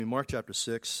Mark chapter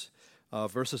 6,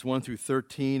 verses 1 through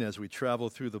 13 as we travel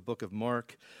through the book of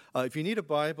Mark. If you need a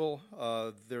Bible,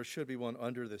 there should be one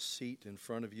under the seat in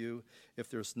front of you. If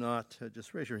there's not,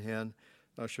 just raise your hand.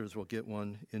 Ushers will get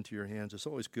one into your hands. It's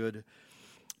always good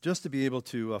just to be able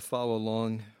to follow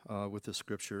along with the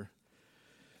scripture.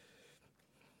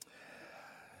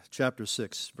 Chapter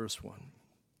 6, verse 1.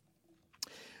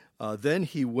 Then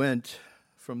he went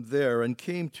from there and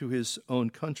came to his own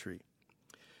country.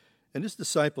 And his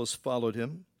disciples followed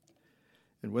him.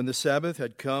 And when the Sabbath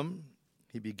had come,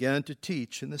 he began to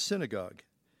teach in the synagogue.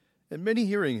 And many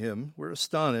hearing him were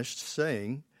astonished,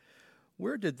 saying,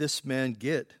 "Where did this man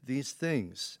get these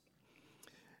things?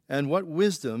 And what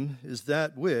wisdom is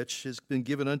that which has been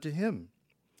given unto him,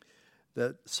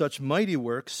 that such mighty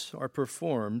works are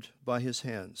performed by his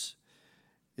hands?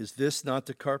 Is this not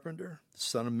the carpenter, the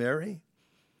son of Mary,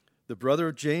 the brother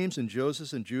of James and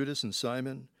Joseph and Judas and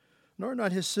Simon? Nor are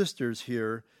not his sisters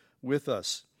here with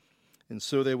us?" And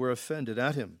so they were offended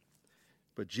at him.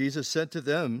 But Jesus said to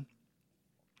them,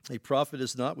 "A prophet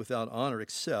is not without honor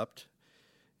except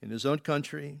in his own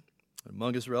country,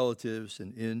 among his relatives,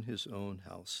 and in his own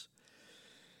house."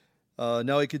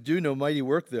 Now he could do no mighty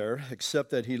work there,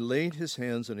 except that he laid his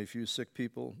hands on a few sick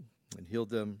people and healed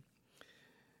them.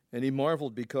 And he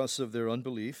marveled because of their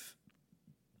unbelief.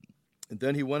 And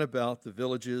then he went about the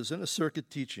villages in a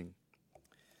circuit teaching.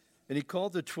 And he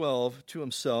called the 12 to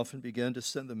himself and began to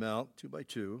send them out 2 by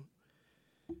 2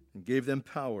 and gave them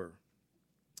power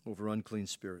over unclean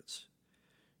spirits.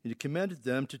 And he commanded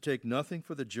them to take nothing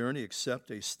for the journey except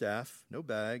a staff, no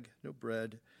bag, no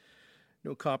bread,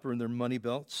 no copper in their money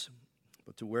belts,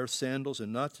 but to wear sandals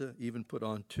and not to even put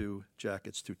on 2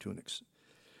 jackets, 2 tunics.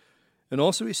 And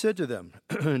also he said to them,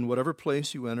 "In whatever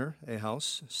place you enter a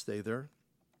house, stay there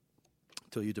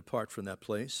till you depart from that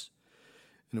place.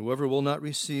 And whoever will not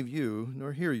receive you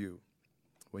nor hear you,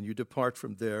 when you depart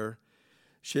from there,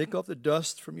 shake off the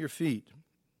dust from your feet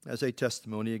as a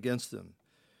testimony against them.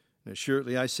 And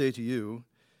assuredly I say to you,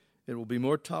 it will be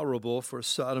more tolerable for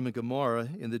Sodom and Gomorrah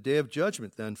in the day of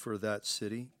judgment than for that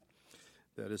city."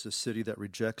 That is a city that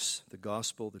rejects the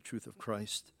gospel, the truth of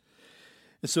Christ.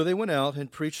 And so they went out and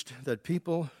preached that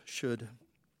people should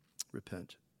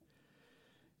repent.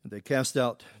 And they cast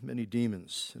out many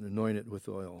demons and anointed with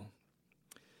oil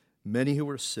many who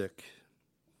were sick,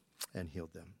 and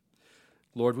healed them.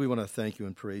 Lord, we want to thank you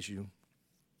and praise you.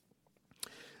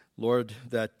 Lord,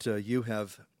 that you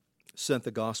have sent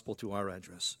the gospel to our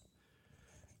address.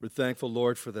 We're thankful,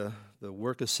 Lord, for the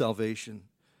work of salvation.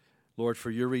 Lord,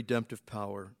 for your redemptive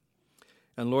power.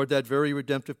 And Lord, that very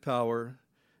redemptive power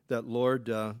that, Lord,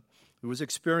 was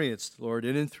experienced, Lord,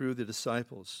 in and through the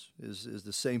disciples is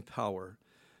the same power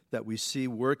that we see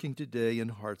working today in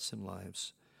hearts and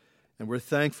lives. And we're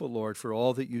thankful, Lord, for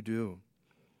all that you do,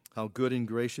 how good and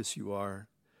gracious you are.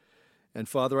 And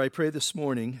Father, I pray this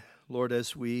morning, Lord,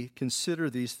 as we consider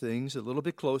these things a little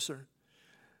bit closer,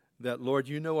 that, Lord,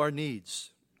 you know our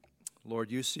needs. Lord,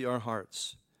 you see our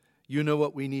hearts. You know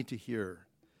what we need to hear.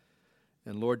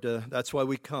 And Lord, that's why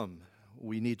we come.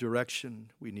 We need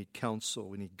direction. We need counsel.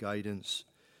 We need guidance.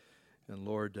 And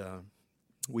Lord,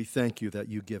 we thank you that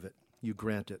you give it. You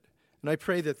grant it. And I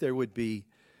pray that there would be,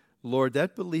 Lord,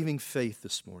 that believing faith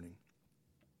this morning.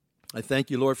 I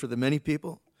thank you, Lord, for the many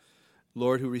people,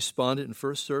 Lord, who responded in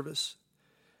first service.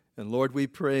 And Lord, we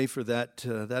pray for that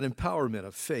empowerment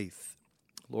of faith,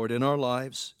 Lord, in our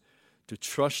lives, to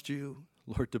trust you,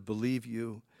 Lord, to believe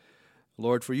you.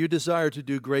 Lord, for you desire to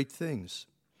do great things.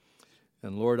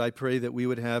 And Lord, I pray that we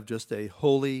would have just a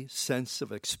holy sense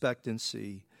of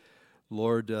expectancy,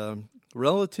 Lord,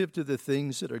 relative to the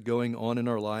things that are going on in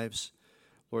our lives.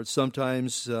 Lord,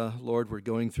 sometimes, Lord, we're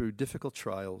going through difficult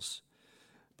trials.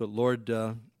 But Lord,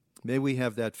 may we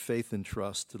have that faith and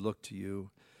trust to look to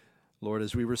you. Lord,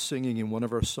 as we were singing in one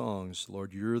of our songs,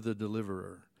 Lord, you're the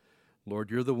deliverer.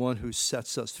 Lord, you're the one who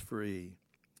sets us free.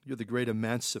 You're the great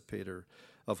emancipator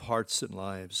of hearts and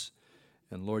lives.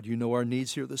 And Lord, you know our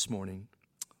needs here this morning.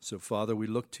 So, Father, we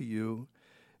look to you,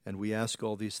 and we ask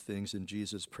all these things in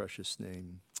Jesus' precious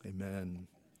name. Amen.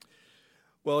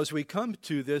 Well, as we come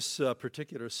to this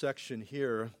particular section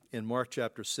here in Mark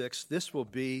chapter 6, this will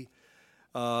be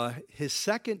his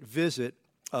second visit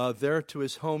there to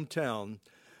his hometown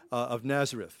of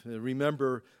Nazareth. And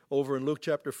remember, over in Luke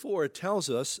chapter 4, it tells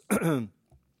us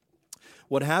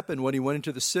what happened when he went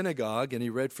into the synagogue and he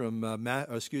read from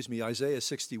Isaiah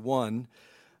 61.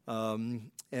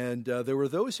 And there were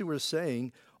those who were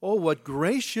saying, "Oh, what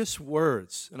gracious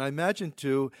words." And I imagine,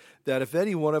 too, that if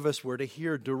any one of us were to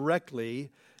hear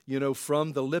directly,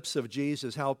 from the lips of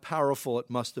Jesus, how powerful it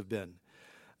must have been.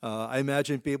 I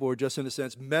imagine people were just, in a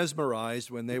sense,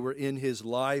 mesmerized when they were in his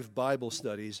live Bible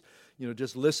studies,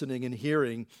 just listening and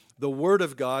hearing the Word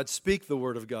of God speak the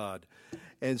Word of God.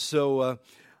 And so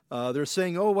they're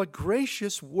saying, oh, what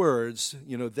gracious words,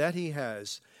 that he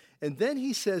has. And then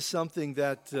he says something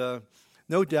that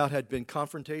no doubt had been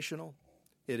confrontational.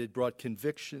 It had brought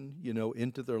conviction,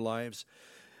 into their lives.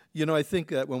 I think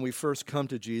that when we first come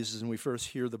to Jesus and we first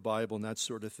hear the Bible and that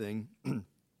sort of thing,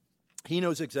 he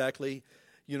knows exactly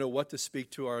what to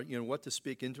speak to what to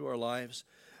speak into our lives.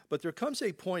 But there comes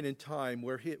a point in time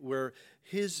where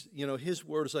his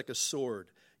word is like a sword.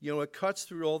 It cuts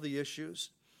through all the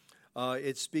issues.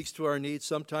 It speaks to our needs.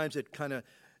 Sometimes it kind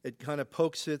of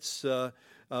pokes its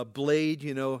blade,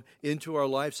 into our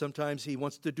life. Sometimes he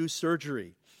wants to do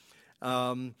surgery.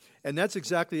 And that's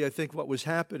exactly, I think, what was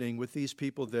happening with these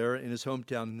people there in his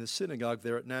hometown, in the synagogue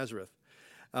there at Nazareth.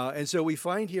 And so we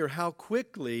find here how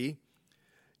quickly,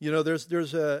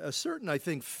 there's a certain, I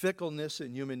think, fickleness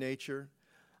in human nature.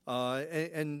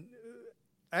 And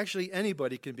actually,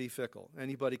 anybody can be fickle.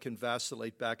 Anybody can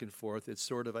vacillate back and forth. It's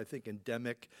sort of, I think,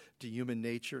 endemic to human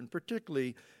nature, and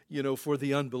particularly, for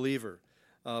the unbeliever.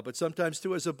 But sometimes,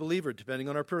 too, as a believer, depending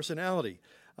on our personality,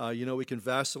 we can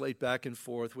vacillate back and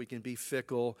forth. We can be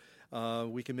fickle.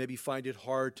 We can maybe find it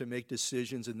hard to make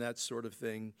decisions and that sort of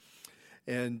thing.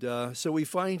 And so we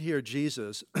find here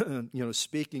Jesus,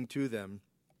 speaking to them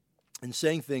and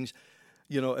saying things,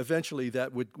 eventually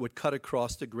that would cut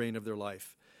across the grain of their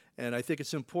life. And I think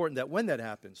it's important that when that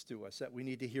happens to us, that we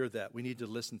need to hear that. We need to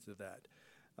listen to that.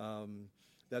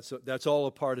 That's all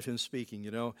a part of him speaking.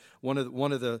 One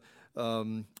of the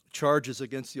charges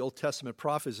against the Old Testament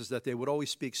prophets is that they would always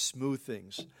speak smooth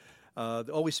things. They would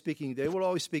always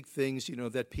speak things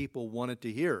that people wanted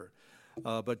to hear.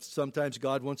 But sometimes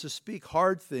God wants to speak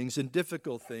hard things and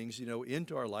difficult things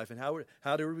into our life. And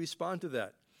how do we respond to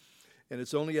that? And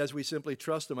it's only as we simply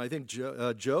trust him. I think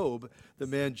Job, the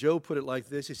man Job, put it like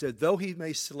this. He said, though he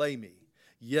may slay me,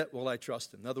 yet will I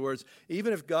trust him. In other words,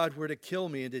 even if God were to kill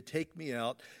me and to take me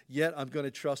out, yet I'm going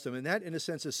to trust him. And that, in a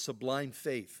sense, is sublime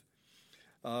faith.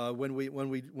 When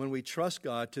we trust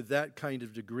God to that kind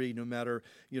of degree, no matter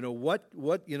what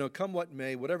come what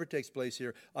may, whatever takes place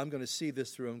here, I'm going to see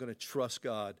this through. I'm going to trust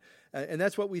God, and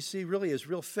that's what we see really as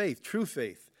real faith, true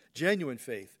faith, genuine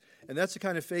faith. And that's the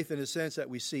kind of faith, in a sense, that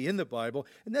we see in the Bible.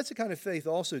 And that's the kind of faith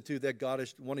also, too, that God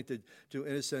is wanting to,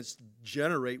 in a sense,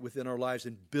 generate within our lives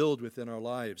and build within our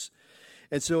lives.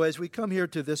 And so as we come here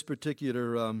to this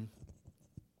particular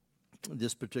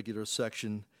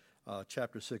section,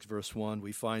 chapter 6, verse 1,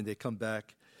 we find they come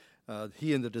back,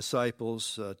 he and the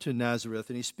disciples, to Nazareth.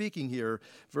 And he's speaking here,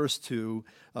 verse 2,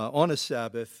 on a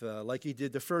Sabbath, like he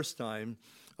did the first time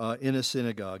in a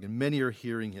synagogue. And many are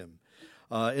hearing him.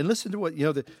 And listen to what,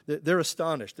 they're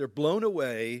astonished. They're blown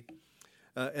away.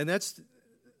 And that's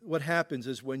what happens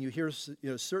is when you hear,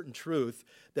 certain truth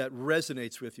that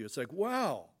resonates with you. It's like,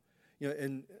 wow.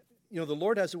 The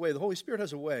Lord has a way, the Holy Spirit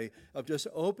has a way of just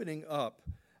opening up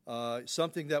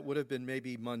something that would have been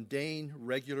maybe mundane,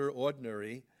 regular,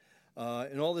 ordinary.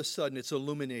 And all of a sudden it's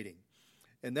illuminating.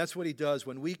 And that's what he does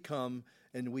when we come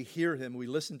and we hear him, we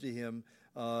listen to him.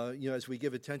 As we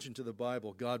give attention to the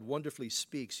Bible, God wonderfully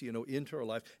speaks, into our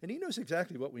life. And he knows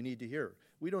exactly what we need to hear.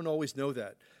 We don't always know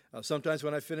that. Sometimes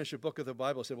when I finish a book of the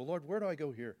Bible, I say, well, Lord, where do I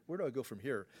go here? Where do I go from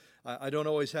here? I don't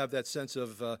always have that sense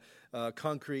of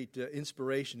concrete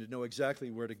inspiration to know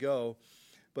exactly where to go.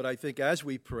 But I think as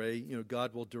we pray,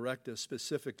 God will direct us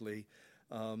specifically.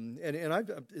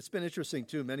 It's been interesting,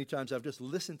 too. Many times I've just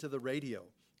listened to the radio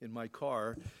in my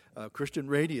car, Christian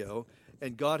radio,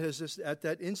 and God has just at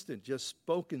that instant just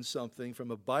spoken something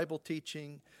from a Bible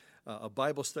teaching, a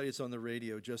Bible study that's on the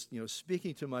radio, just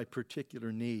speaking to my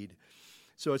particular need.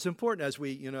 So it's important as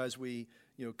we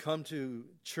come to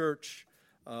church,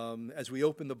 as we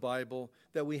open the Bible,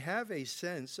 that we have a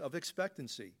sense of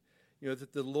expectancy.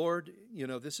 That the Lord,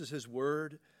 this is His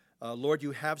Word. Lord,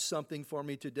 you have something for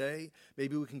me today.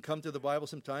 Maybe we can come to the Bible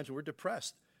sometimes and we're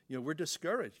depressed. We're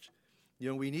discouraged.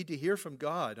 We need to hear from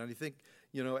God. And I think,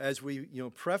 as we,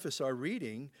 preface our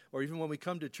reading, or even when we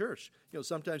come to church,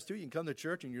 sometimes too, you can come to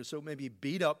church and you're so maybe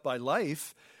beat up by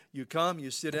life. You come, you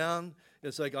sit down.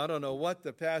 It's like, I don't know what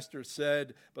the pastor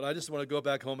said, but I just want to go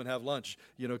back home and have lunch,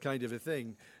 kind of a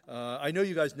thing. I know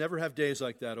you guys never have days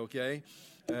like that, okay?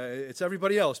 It's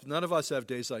everybody else, but none of us have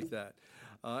days like that.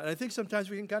 And I think sometimes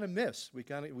we can kind of miss.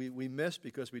 We miss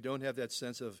because we don't have that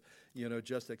sense of,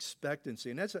 just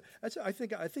expectancy. And I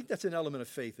think that's an element of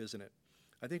faith, isn't it?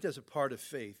 I think that's a part of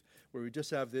faith, where we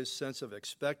just have this sense of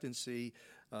expectancy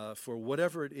for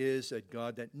whatever it is that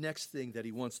God, that next thing that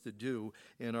he wants to do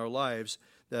in our lives,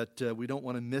 that we don't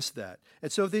want to miss that.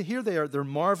 And so here they are, they're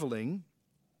marveling,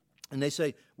 and they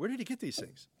say, where did he get these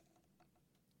things?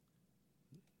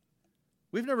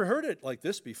 We've never heard it like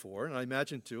this before, and I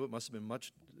imagine, too, it must have been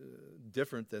much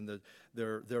different than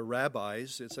their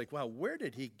rabbis. It's like, wow, where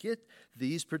did he get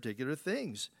these particular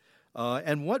things?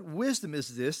 And what wisdom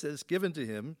is this that is given to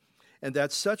him, and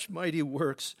that such mighty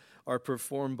works are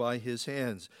performed by his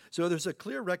hands? So there's a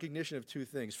clear recognition of two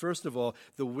things. First of all,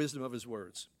 the wisdom of his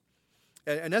words.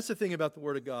 And that's the thing about the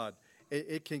Word of God.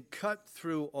 It can cut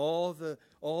through all the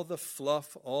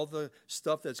fluff, all the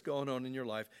stuff that's going on in your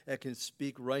life. It can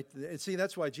speak right. And see,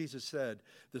 that's why Jesus said,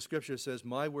 the Scripture says,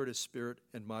 my word is spirit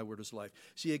and my word is life.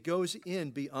 See, it goes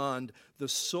in beyond the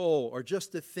soul or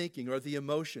just the thinking or the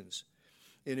emotions.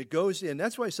 And it goes in.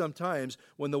 That's why sometimes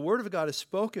when the Word of God is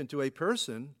spoken to a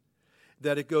person,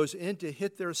 that it goes in to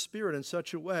hit their spirit in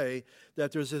such a way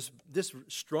that there's this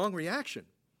strong reaction.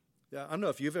 Yeah, I don't know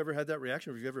if you've ever had that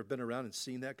reaction, or if you've ever been around and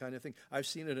seen that kind of thing. I've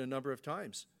seen it a number of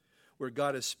times, where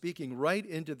God is speaking right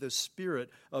into the spirit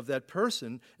of that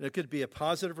person, and it could be a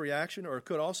positive reaction, or it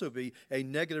could also be a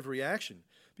negative reaction.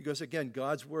 Because, again,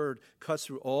 God's Word cuts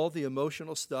through all the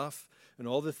emotional stuff and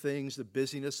all the things, the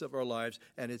busyness of our lives,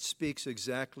 and it speaks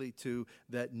exactly to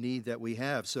that need that we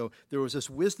have. So there was this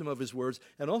wisdom of his words,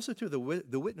 and also to the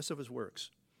witness of his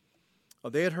works.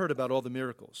 They had heard about all the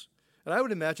miracles. And I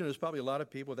would imagine there's probably a lot of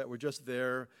people that were just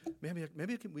there. Maybe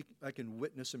I can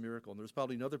witness a miracle. And there's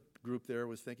probably another group there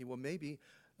was thinking, well, maybe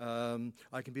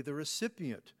I can be the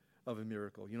recipient of a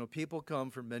miracle. You know, people come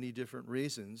for many different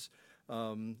reasons.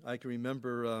 I can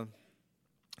remember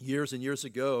years and years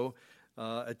ago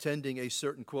attending a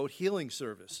certain, quote, healing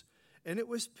service. And it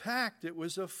was packed. It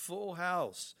was a full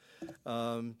house.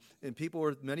 And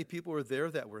many people were there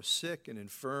that were sick and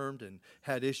infirmed and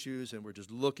had issues and were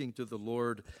just looking to the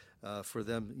Lord for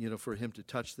them, for him to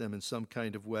touch them in some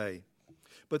kind of way.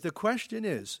 But the question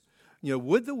is,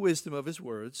 would the wisdom of his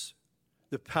words,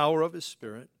 the power of his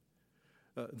Spirit,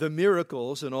 the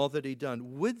miracles and all that he'd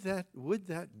done, would that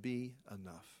be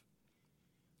enough?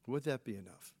 Would that be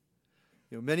enough?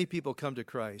 Many people come to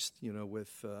Christ,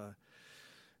 with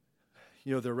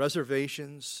their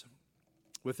reservations,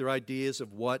 with their ideas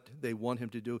of what they want him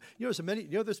to do. There's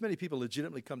many people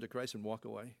legitimately come to Christ and walk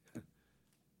away.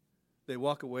 They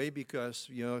walk away because,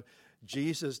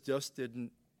 Jesus just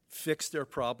didn't fix their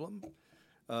problem,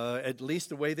 at least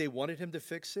the way they wanted him to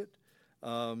fix it.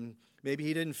 Maybe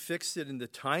he didn't fix it in the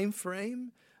time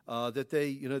frame that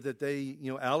they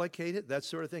allocated, that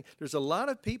sort of thing. There's a lot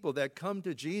of people that come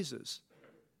to Jesus,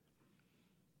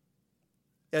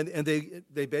 and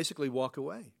they basically walk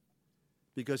away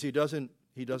because he doesn't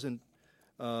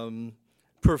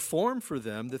perform for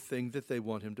them the thing that they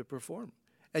want him to perform.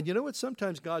 And you know what?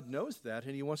 Sometimes God knows that,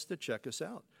 and he wants to check us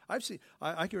out.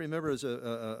 I can remember as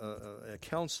a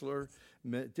counselor,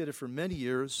 did it for many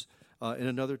years in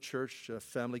another church,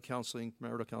 family counseling,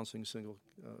 marital counseling, single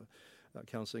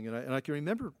counseling. And I can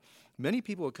remember many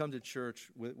people would come to church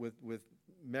with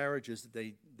marriages that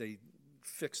they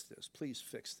fix this, please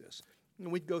fix this.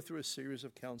 And we'd go through a series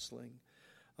of counseling.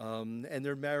 And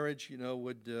their marriage,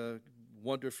 would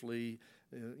wonderfully,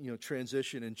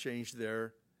 transition and change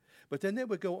there. But then they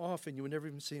would go off and you would never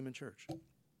even see them in church.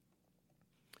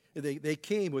 They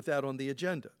came with that on the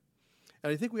agenda.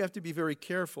 And I think we have to be very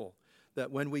careful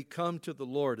that when we come to the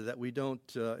Lord, that we don't,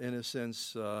 in a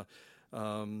sense, we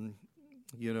want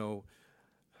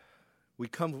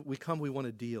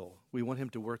to deal. We want him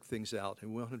to work things out,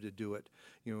 and we want him to do it,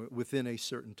 within a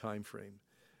certain time frame.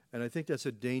 And I think that's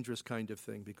a dangerous kind of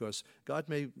thing because God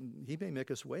may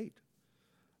make us wait.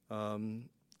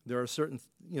 There are certain,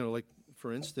 like,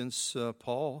 for instance,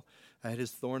 Paul had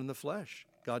his thorn in the flesh.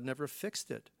 God never fixed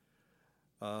it.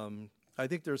 I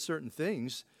think there are certain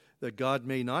things that God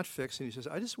may not fix, and he says,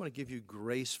 I just want to give you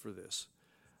grace for this.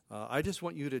 I just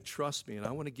want you to trust me, and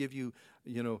I want to give you,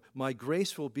 my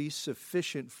grace will be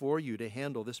sufficient for you to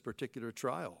handle this particular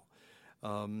trial.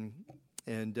 And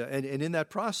in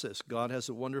that process, God has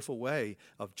a wonderful way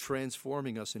of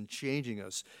transforming us and changing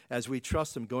us as we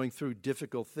trust him, going through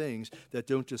difficult things that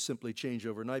don't just simply change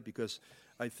overnight, because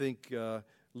I think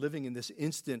living in this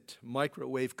instant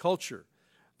microwave culture,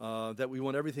 that we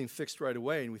want everything fixed right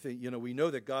away, and we think, we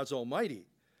know that God's almighty,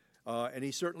 and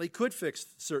he certainly could fix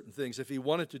certain things if he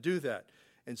wanted to do that.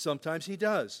 And sometimes he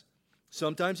does.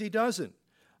 Sometimes he doesn't.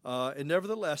 And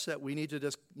nevertheless, that we need to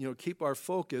just, keep our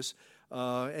focus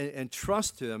and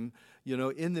trust him,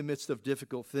 in the midst of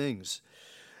difficult things.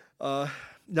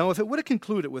 Now, if it would have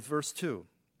concluded with verse 2,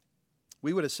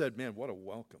 we would have said, man, what a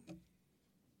welcome.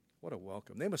 What a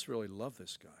welcome. They must really love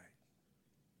this guy.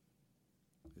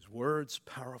 His words,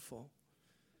 powerful.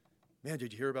 Man,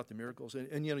 did you hear about the miracles?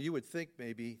 And you would think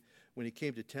maybe when he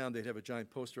came to town, they'd have a giant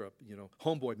poster up,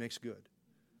 homeboy makes good.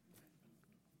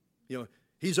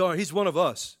 He's one of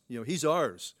us. He's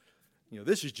ours.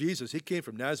 This is Jesus. He came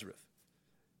from Nazareth,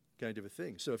 kind of a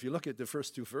thing. So if you look at the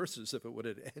first two verses, if it would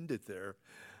have ended there,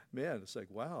 man, it's like,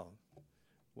 wow,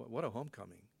 what a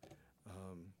homecoming.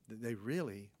 They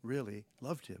really, really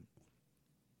loved him.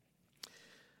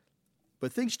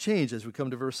 But things change as we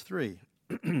come to verse 3.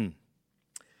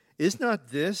 Is not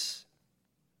this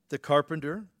the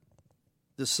carpenter,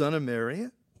 the son of Mary?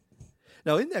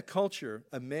 Now, in that culture,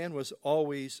 a man was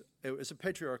always, it was a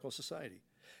patriarchal society.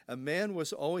 A man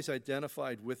was always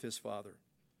identified with his father.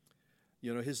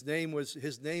 His name was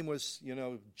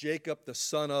Jacob, the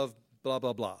son of blah,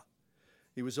 blah, blah.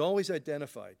 He was always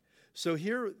identified. So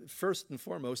here, first and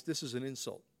foremost, this is an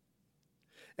insult.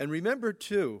 And remember,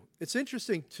 too, it's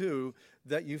interesting, too,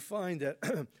 that you find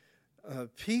that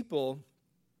people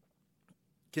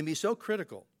can be so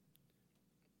critical.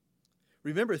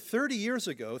 Remember, over 30 years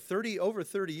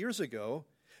ago,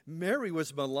 Mary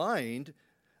was maligned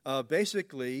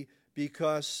basically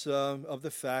because of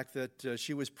the fact that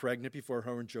she was pregnant before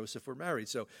her and Joseph were married.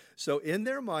 So in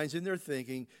their minds, in their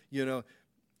thinking,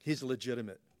 he's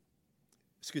illegitimate.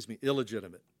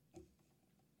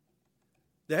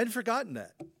 They hadn't forgotten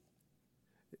that.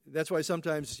 That's why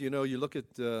sometimes, you look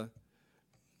at, the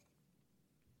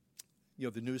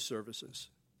news services,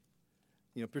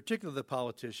 particularly the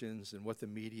politicians and what the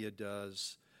media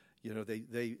does.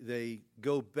 They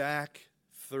go back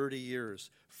 30 years,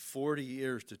 40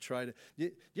 years to try to.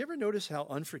 Do you ever notice how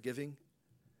unforgiving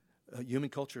human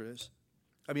culture is?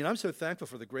 I mean, I'm so thankful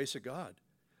for the grace of God.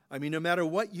 I mean, no matter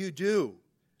what you do,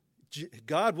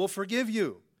 God will forgive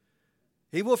you.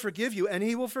 He will forgive you, and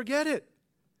he will forget it.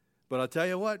 But I'll tell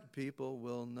you what, people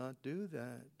will not do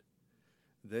that.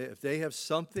 If they have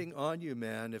something on you,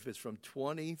 man, if it's from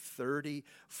 20, 30,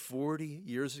 40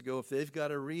 years ago, if they've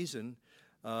got a reason,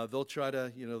 they'll try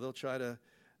to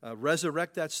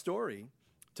resurrect that story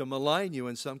to malign you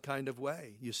in some kind of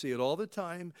way. You see it all the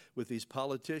time with these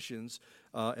politicians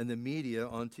and the media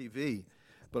on TV.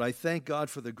 But I thank God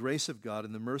for the grace of God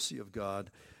and the mercy of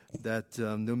God that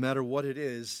no matter what it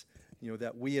is,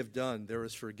 that we have done, there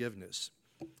is forgiveness.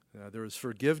 There is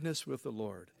forgiveness with the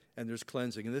Lord, and there's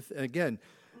cleansing. And again,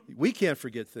 we can't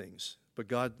forget things, but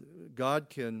God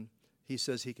can. He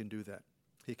says he can do that.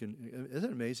 He can. Isn't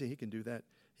it amazing? He can do that.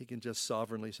 He can just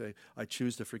sovereignly say, I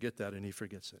choose to forget that, and he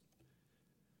forgets it.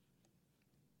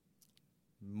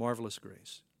 Marvelous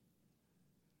grace.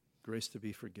 Grace to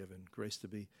be forgiven. Grace to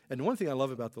be. And one thing I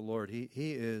love about the Lord, he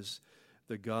is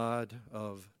the God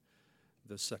of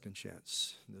the second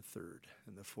chance, and the third,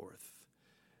 and the fourth.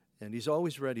 And he's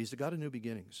always ready. He's the God of new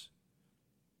beginnings.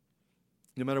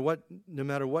 No matter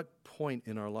what point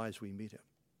in our lives we meet him,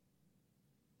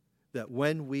 that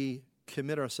when we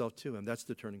commit ourselves to him, that's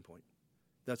the turning point.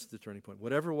 That's the turning point.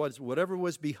 Whatever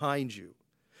was behind you,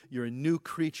 you're a new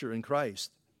creature in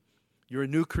Christ. You're a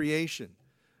new creation.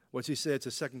 What's he say? It's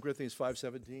a 2 Corinthians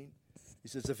 5:17. He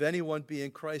says, if anyone be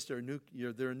in Christ, they're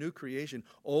a new creation.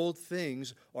 Old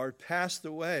things are passed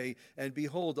away, and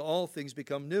behold, all things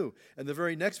become new. And the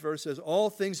very next verse says,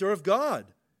 all things are of God.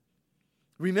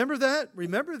 Remember that?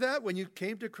 Remember that when you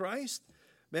came to Christ?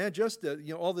 Man, just,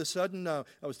 all of a sudden, I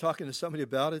was talking to somebody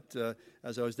about it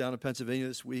as I was down in Pennsylvania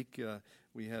this week.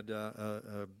 We had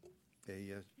a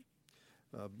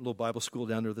little Bible school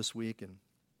down there this week. And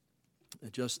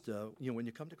just, when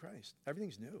you come to Christ,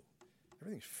 everything's new.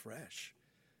 Everything's fresh.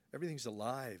 Everything's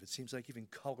alive. It seems like even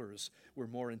colors were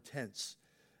more intense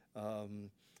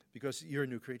because you're a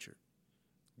new creature.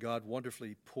 God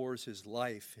wonderfully pours his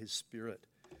life, his spirit.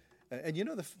 And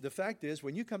the fact is,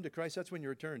 when you come to Christ, that's when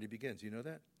your eternity begins. You know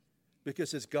that?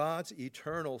 Because it's God's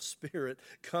eternal spirit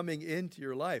coming into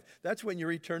your life. That's when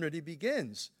your eternity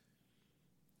begins.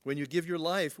 When you give your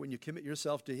life, when you commit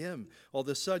yourself to him, all of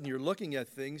a sudden you're looking at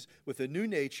things with a new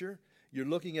nature. You're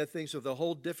looking at things with a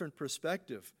whole different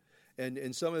perspective.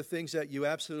 And some of the things that you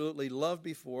absolutely loved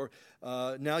before,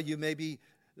 now you may be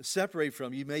separate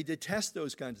from. You may detest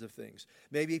those kinds of things.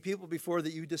 Maybe people before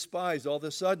that you despised, all of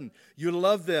a sudden, you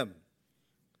love them.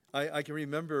 I can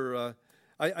remember,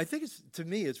 I think it's, to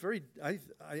me, it's very, I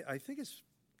think it's,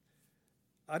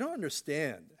 I don't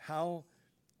understand how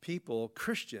people,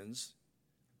 Christians,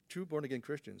 true born-again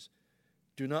Christians,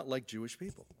 do not like Jewish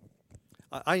people.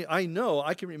 I know,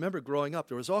 I can remember growing up,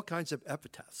 there was all kinds of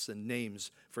epithets and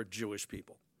names for Jewish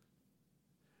people.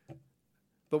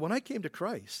 But when I came to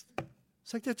Christ,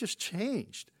 it's like that just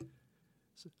changed.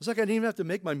 It's like I didn't even have to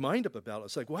make my mind up about it.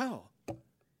 It's like, wow,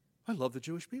 I love the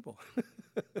Jewish people.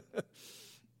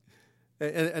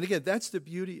 and again, that's the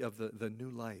beauty of the new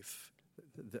life,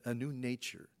 a new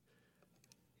nature,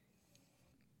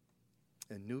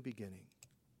 a new beginning.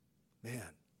 Man,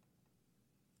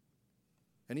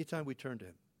 anytime we turn to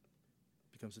him,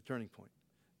 it becomes a turning point.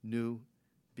 New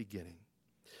beginning.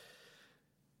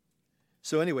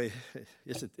 So anyway,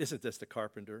 isn't this the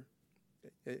carpenter?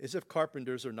 As if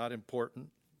carpenters are not important.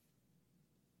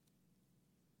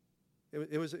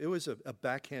 It was a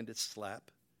backhanded slap.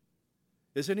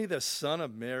 Isn't he the son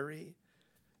of Mary?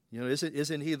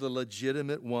 Isn't he the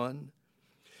legitimate one?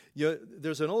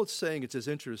 There's an old saying, it's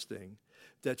interesting,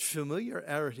 that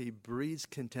familiarity breeds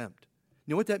contempt.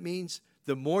 You know what that means?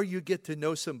 The more you get to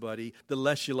know somebody, the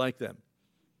less you like them.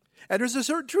 And there's a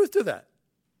certain truth to that.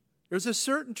 There's a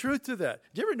certain truth to that.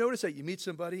 Do you ever notice that you meet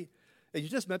somebody and you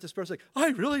just met this person, like, I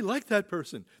really like that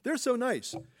person. They're so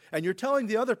nice. And you're telling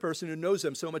the other person who knows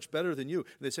them so much better than you, and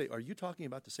they say, are you talking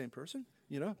about the same person?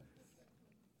 And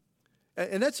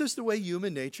that's just the way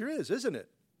human nature is, isn't it?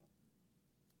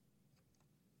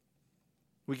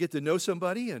 We get to know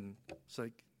somebody and it's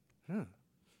like, I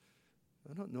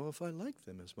don't know if I like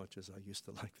them as much as I used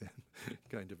to like them,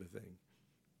 kind of a thing.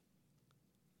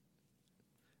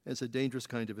 It's a dangerous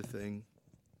kind of a thing.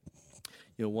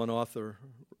 One author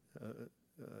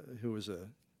who was a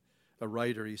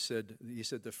writer, he said,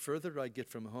 the further I get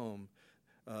from home,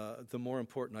 the more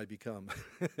important I become.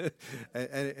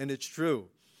 and it's true.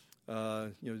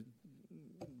 The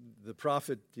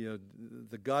prophet, the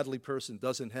godly person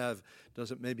doesn't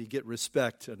maybe get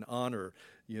respect and honor,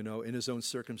 in his own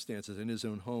circumstances, in his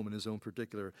own home, in his own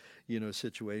particular,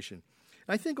 situation.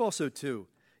 I think also, too,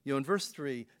 in verse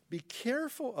 3, be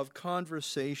careful of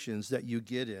conversations that you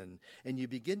get in and you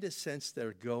begin to sense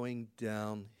they're going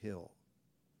downhill.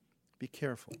 Be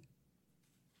careful.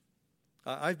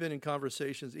 I've been in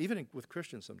conversations, even with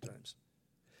Christians sometimes,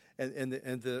 and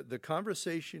the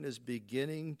conversation is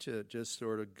beginning to just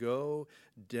sort of go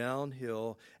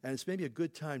downhill, and it's maybe a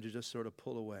good time to just sort of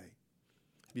pull away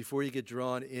before you get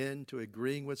drawn into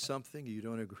agreeing with something you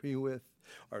don't agree with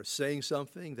or saying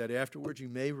something that afterwards you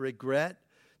may regret.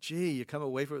 Gee, you come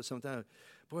away from it sometime.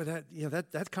 Boy,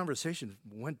 that conversation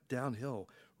went downhill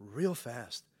real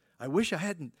fast. I wish I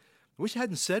hadn't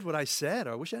said what I said,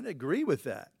 or I wish I hadn't agreed with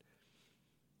that.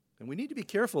 And we need to be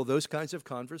careful of those kinds of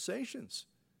conversations.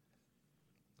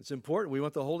 It's important. We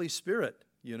want the Holy Spirit,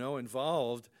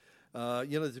 involved.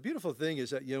 The beautiful thing is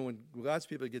that, when God's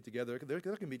people get together, there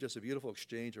can be just a beautiful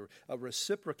exchange or a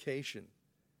reciprocation,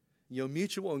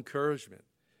 mutual encouragement,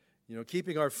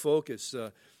 keeping our focus.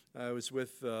 I was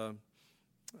with a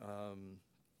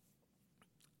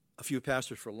few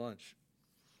pastors for lunch,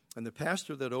 and the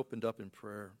pastor that opened up in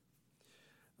prayer,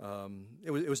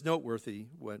 it was noteworthy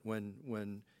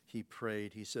when he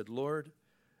prayed. He said, Lord,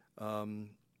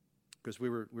 because we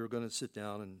were going to sit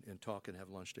down and talk and have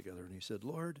lunch together, and he said,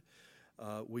 Lord,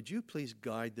 would you please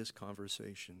guide this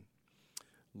conversation?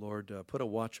 Lord, put a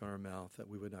watch on our mouth that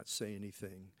we would not say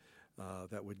anything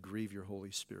that would grieve your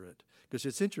Holy Spirit. Because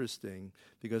it's interesting,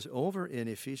 because over in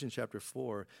Ephesians chapter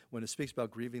 4, when it speaks about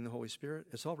grieving the Holy Spirit,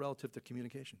 it's all relative to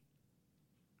communication.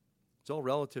 It's all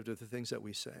relative to the things that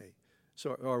we say.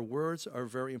 So our words are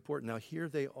very important. Now here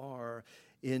they are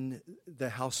in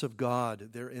the house of God.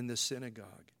 They're in the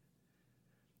synagogue.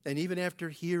 And even after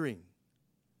hearing,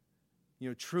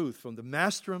 truth from the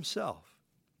Master himself,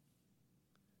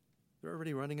 they're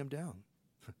already running him down.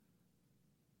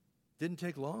 Didn't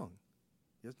take long.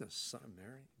 Isn't the son of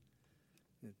Mary?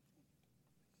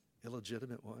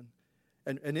 Illegitimate one.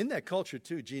 And in that culture,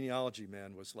 too, genealogy,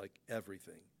 man, was like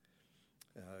everything.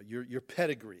 Your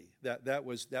pedigree, that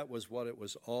was what it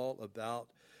was all about.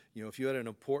 If you had an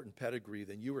important pedigree,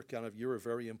 then you were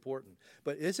very important.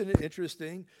 But isn't it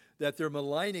interesting that they're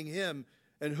maligning him,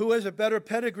 and who has a better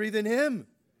pedigree than him?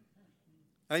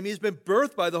 I mean, he's been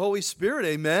birthed by the Holy Spirit,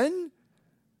 amen?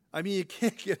 I mean, you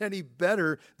can't get any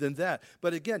better than that.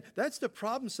 But again, that's the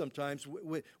problem sometimes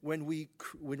when we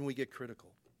get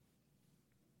critical.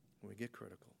 When we get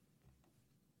critical.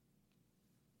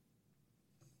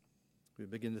 We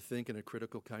begin to think in a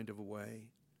critical kind of a way,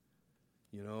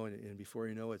 and before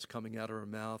you know it, it's coming out of our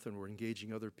mouth and we're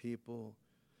engaging other people.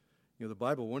 The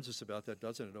Bible warns us about that,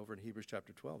 doesn't it, over in Hebrews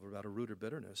chapter 12, about a root of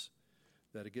bitterness,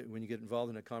 that when you get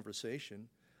involved in a conversation,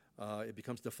 it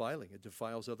becomes defiling. It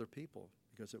defiles other people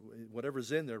because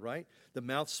whatever's in there, right? The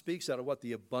mouth speaks out of what?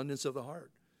 The abundance of the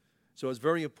heart. So it's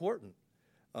very important.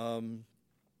 And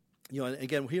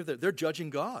again, here they're judging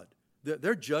God.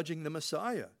 They're judging the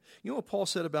Messiah. You know what Paul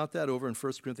said about that over in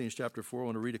 1 Corinthians chapter 4? I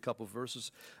want to read a couple of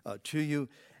verses to you.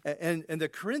 And the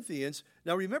Corinthians,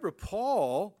 now remember,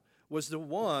 Paul was the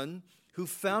one who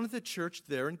founded the church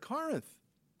there in Corinth.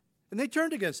 And they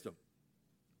turned against him.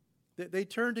 They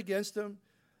turned against him.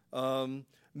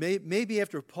 Maybe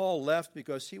after Paul left,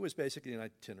 because he was basically an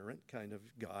itinerant kind of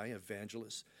guy,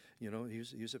 evangelist. You know, he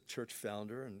was a church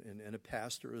founder and a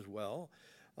pastor as well.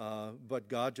 But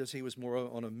God he was more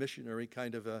on a missionary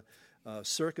kind of a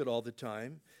circuit all the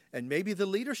time. And maybe the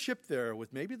leadership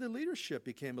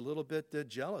became a little bit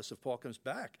jealous if Paul comes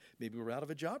back. Maybe we're out of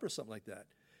a job or something like that.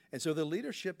 And so the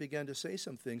leadership began to say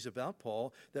some things about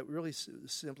Paul that really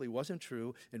simply wasn't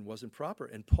true and wasn't proper.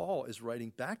 And Paul is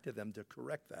writing back to them to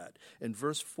correct that. In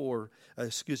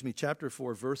chapter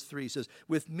 4, verse 3 says,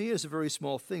 "With me is a very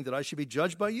small thing that I should be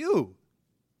judged by you."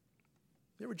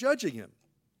 They were judging him,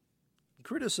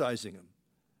 criticizing him.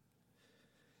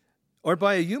 Or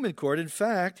by a human court. In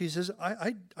fact, he says,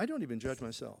 I don't even judge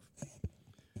myself.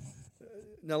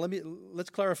 Now let's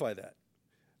clarify that.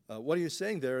 What he is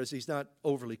saying there is he's not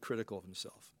overly critical of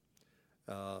himself.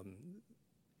 I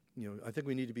think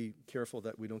we need to be careful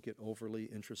that we don't get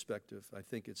overly introspective. I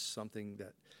think it's something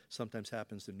that sometimes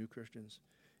happens to new Christians.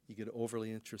 You get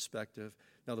overly introspective.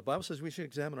 Now, the Bible says we should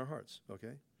examine our hearts,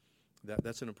 okay?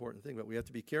 That's an important thing, but we have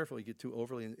to be careful. You get too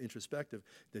overly introspective,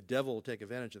 the devil will take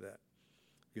advantage of that.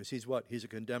 Because he's what? He's a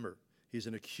condemner. He's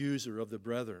an accuser of the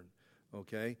brethren,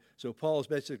 okay? So Paul is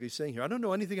basically saying here, I don't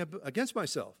know anything against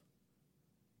myself.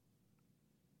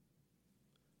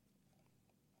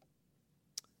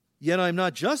 Yet I'm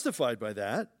not justified by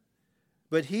that,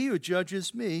 but he who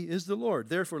judges me is the Lord.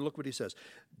 Therefore, look what he says.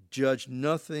 Judge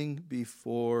nothing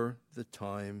before the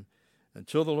time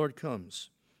until the Lord comes,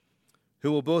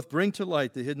 who will both bring to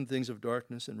light the hidden things of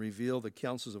darkness and reveal the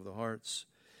counsels of the hearts.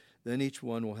 Then each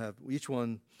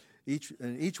one's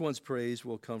praise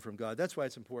will come from God. That's why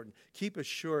it's important. Keep a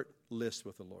short list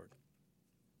with the Lord.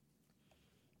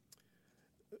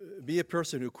 Be a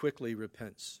person who quickly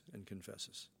repents and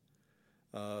confesses.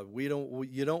 You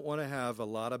don't want to have a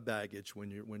lot of baggage when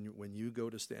you go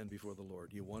to stand before the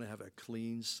Lord. You want to have a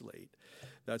clean slate.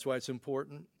 That's why it's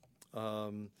important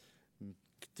to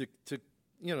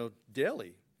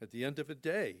daily at the end of a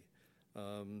day,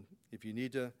 if you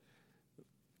need to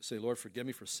say, Lord, forgive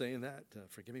me for saying that,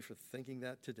 forgive me for thinking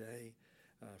that today,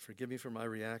 forgive me for my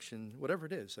reaction, whatever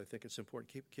it is. I think it's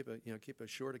important. Keep a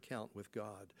short account with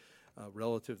God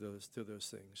relative to those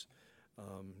things.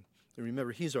 And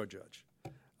remember, He's our judge.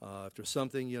 If there's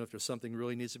something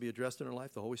really needs to be addressed in our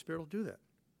life, the Holy Spirit will do that.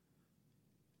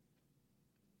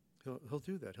 He'll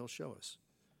do that. He'll show us.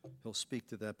 He'll speak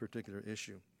to that particular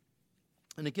issue.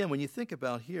 And again, when you think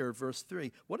about here, verse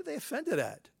 3, what are they offended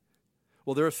at?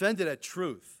 Well, they're offended at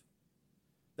truth.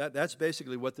 That's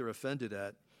basically what they're offended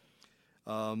at.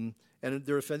 And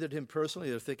they're offended at him personally.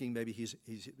 They're thinking maybe he's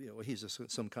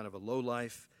some kind of a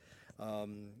lowlife.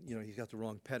 He's got the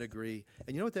wrong pedigree.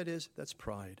 And you know what that is? That's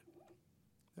pride.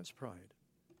 That's pride.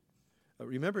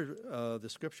 Remember, the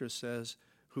Scripture says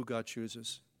who God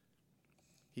chooses.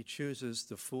 He chooses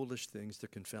the foolish things to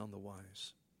confound the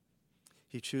wise.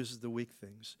 He chooses the weak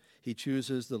things. He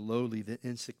chooses the lowly, the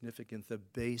insignificant, the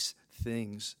base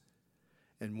things.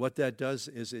 And what that does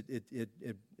is it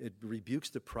rebukes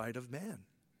the pride of man.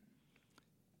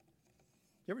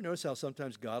 You ever notice how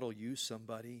sometimes God will use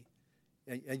somebody,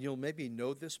 and you'll maybe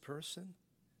know this person?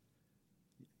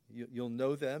 You'll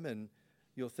know them, and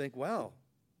you'll think, wow,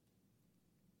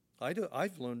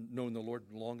 I've known the Lord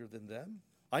longer than them.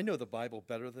 I know the Bible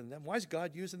better than them. Why is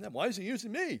God using them? Why is He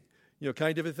using me?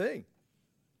 Kind of a thing.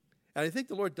 And I think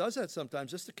the Lord does that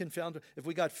sometimes just to confound. If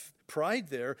we got pride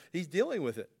there, He's dealing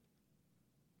with it.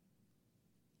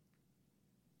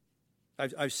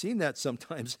 I've seen that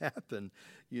sometimes happen,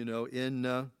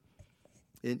 in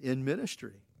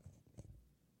ministry.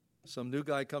 Some new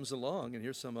guy comes along, and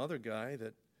here's some other guy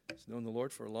that has known the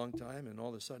Lord for a long time, and all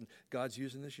of a sudden, God's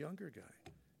using this younger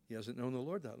guy. He hasn't known the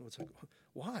Lord that long. It's like,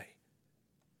 why?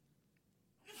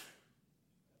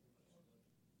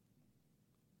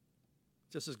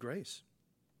 Just His grace,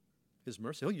 His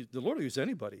mercy. The Lord will use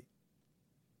anybody.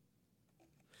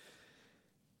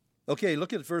 Okay,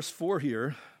 look at verse 4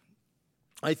 here.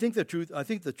 I think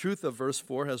the truth of verse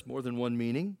 4 has more than one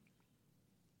meaning.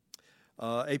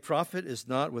 A prophet is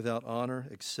not without honor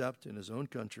except in his own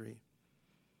country,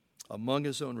 among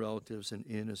his own relatives, and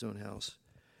in his own house.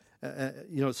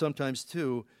 Sometimes,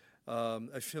 too,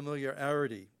 a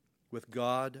familiarity with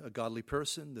God, a godly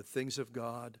person, the things of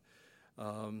God.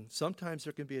 Sometimes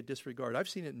there can be a disregard. I've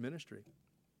seen it in ministry.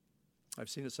 I've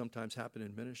seen it sometimes happen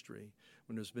in ministry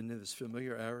when there's been this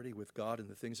familiarity with God and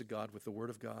the things of God, with the Word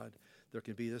of God. There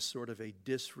can be this sort of a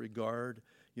disregard,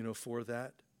 for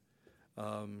that.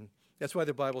 That's why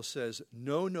the Bible says,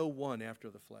 know no one after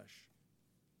the flesh.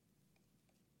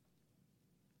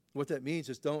 What that means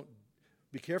is don't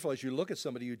be careful as you look at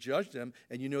somebody, you judge them,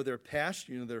 and you know their past,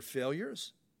 you know their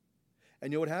failures.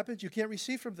 And you know what happens? You can't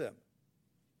receive from them.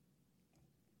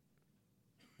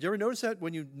 Do you ever notice that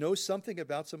when you know something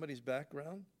about somebody's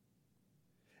background,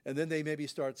 and then they maybe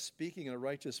start speaking in a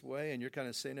righteous way, and you're kind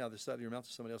of saying out of the side of your mouth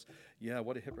to somebody else, yeah,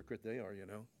 what a hypocrite they are,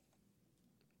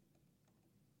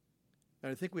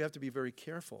 And I think we have to be very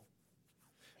careful.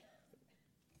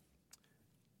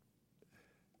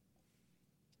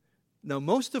 Now,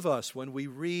 most of us, when we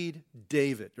read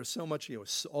David, there's so much,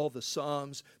 all the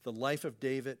Psalms, the life of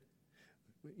David,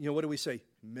 what do we say?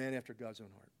 Man after God's own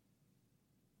heart.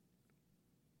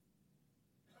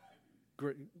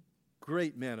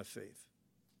 Great man of faith.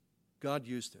 God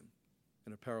used him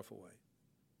in a powerful way.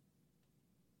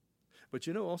 But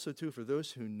also, too, for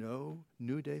those who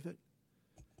knew David,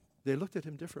 they looked at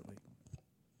him differently.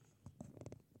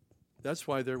 That's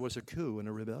why there was a coup and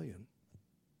a rebellion.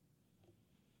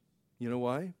 You know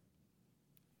why?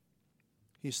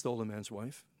 He stole a man's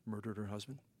wife, murdered her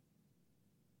husband.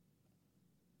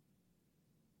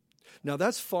 Now,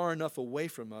 that's far enough away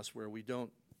from us where we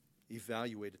don't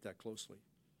evaluate it that closely.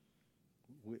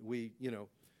 We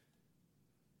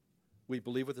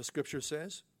believe what the Scripture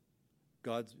says.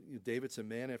 David's a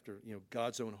man after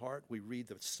God's own heart. We read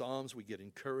the Psalms, we get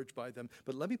encouraged by them.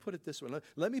 But let me put it this way.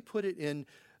 Let me put it in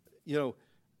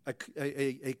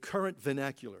a current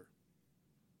vernacular.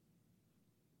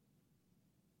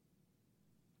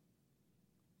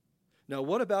 Now,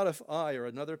 what about if I or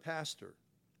another pastor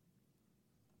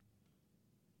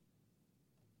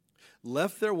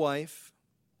left their wife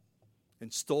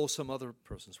and stole some other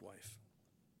person's wife?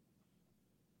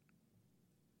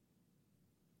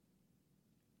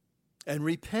 And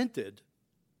repented,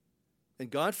 and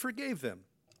God forgave them.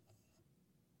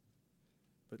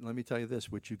 But let me tell you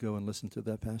this, would you go and listen to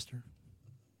that pastor?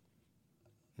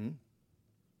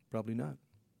 Probably not.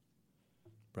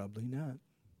 Probably not.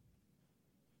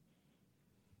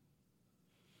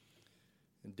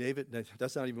 And David,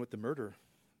 that's not even with the murder.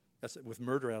 That's with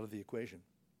murder out of the equation.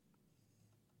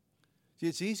 See,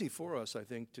 it's easy for us, I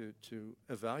think, to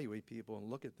evaluate people and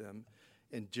look at them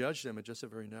and judge them in just a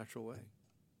very natural way.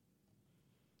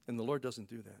 And the Lord doesn't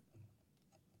do that.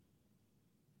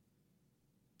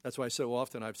 That's why so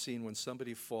often I've seen when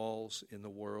somebody falls in the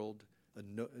world, a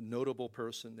notable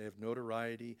person, they have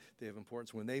notoriety, they have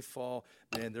importance. When they fall,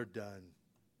 man, they're done.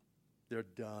 They're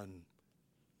done.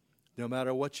 No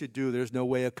matter what you do, there's no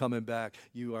way of coming back.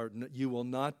 You will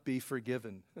not be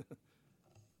forgiven.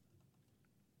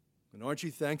 And aren't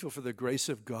you thankful for the grace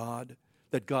of God,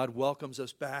 that God welcomes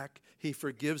us back, He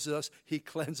forgives us, He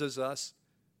cleanses us?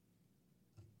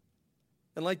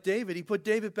 And like David, He put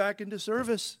David back into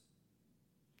service.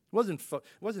 Wasn't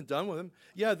done with him.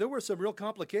 Yeah, there were some real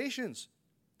complications.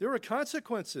 There were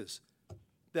consequences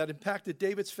that impacted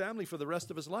David's family for the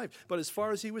rest of his life. But as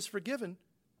far as he was forgiven,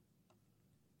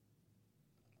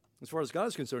 as far as God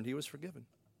is concerned, he was forgiven.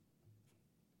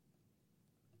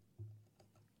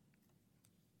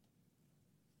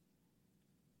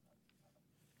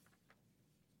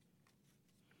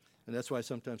 And that's why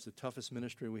sometimes the toughest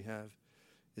ministry we have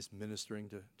is ministering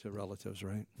to relatives,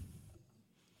 right?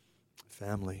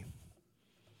 Family.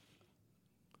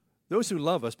 Those who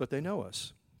love us, but they know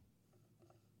us.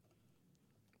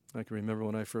 I can remember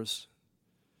when I first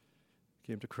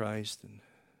came to Christ and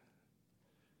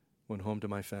went home to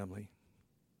my family.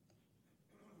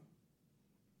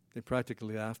 They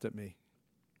practically laughed at me.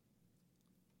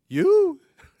 You?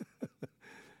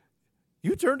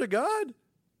 You turned to God?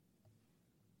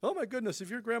 Oh my goodness, if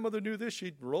your grandmother knew this,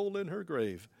 she'd roll in her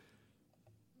grave.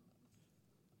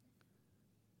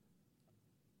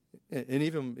 And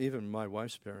even my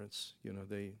wife's parents,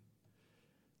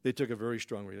 they took a very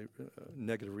strong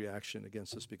negative reaction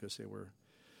against us because they were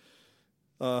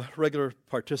regular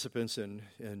participants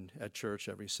at church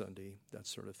every Sunday, that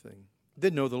sort of thing.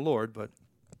 Didn't know the Lord, but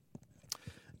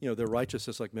their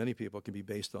righteousness, like many people, can be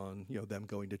based on them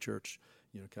going to church,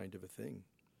 kind of a thing.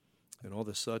 And all of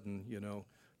a sudden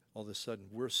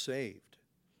we're saved,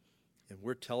 and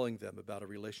we're telling them about a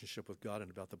relationship with God and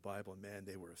about the Bible, and man,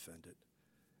 they were offended.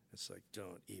 It's like,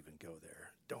 don't even go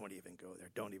there. Don't even go there.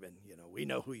 Don't even, we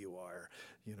know who you are,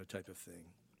 type of thing.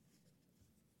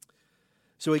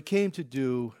 So He came to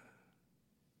do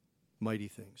mighty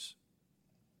things.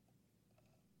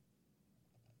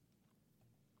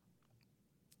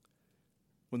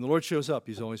 When the Lord shows up,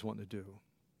 He's always wanting to do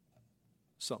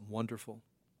something wonderful,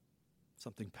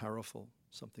 something powerful,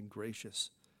 something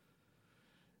gracious.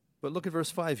 But look at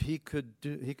verse 5. He could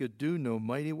do no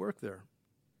mighty work there,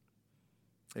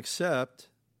 except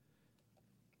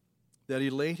that he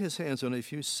laid his hands on a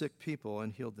few sick people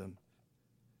and healed them.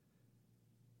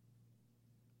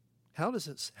 How does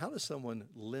a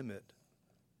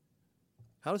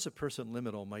person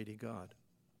limit Almighty God?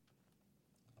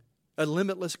 A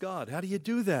limitless God. How do you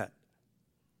do that?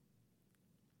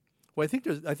 Well, I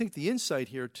think the insight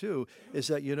here, too, is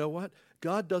that, you know what?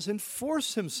 God doesn't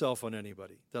force himself on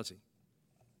anybody, does he?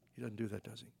 He doesn't do that,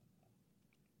 does he?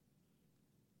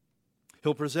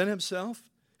 He'll present himself,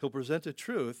 he'll present the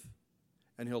truth,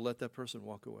 and he'll let that person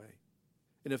walk away.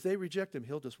 And if they reject him,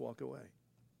 he'll just walk away.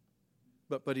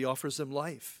 But he offers them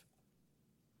life.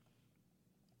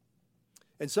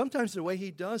 And sometimes the way he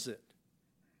does it,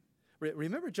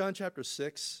 remember John chapter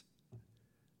 6?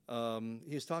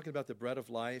 He's talking about the bread of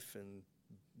life and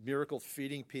miracle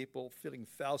feeding people, feeding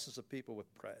thousands of people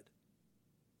with bread.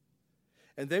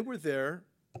 And they were there,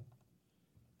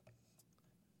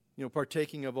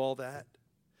 partaking of all that.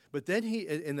 But then he,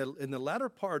 in the latter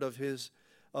part of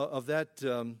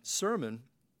that sermon,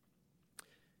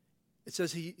 it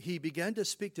says he began to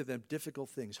speak to them difficult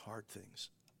things, hard things.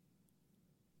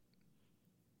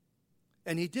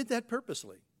 And he did that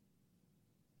purposely.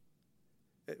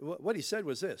 What he said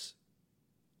was this,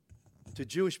 to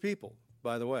Jewish people,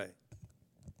 by the way: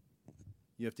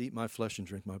 you have to eat my flesh and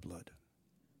drink my blood.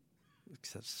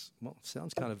 It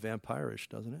sounds kind of vampirish,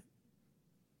 doesn't it?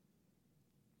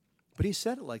 But he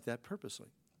said it like that purposely.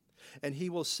 And he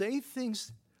will say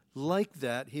things like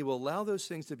that. He will allow those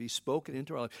things to be spoken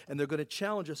into our life, and they're going to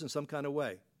challenge us in some kind of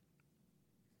way.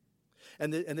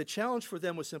 And the challenge for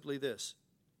them was simply this: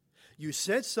 you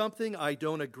said something I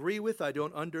don't agree with, I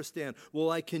don't understand. Will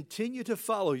I continue to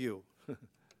follow you?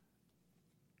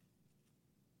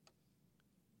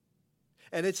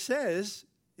 And it says,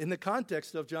 in the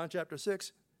context of John chapter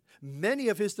 6, many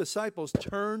of his disciples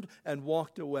turned and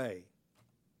walked away.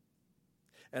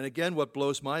 And again, what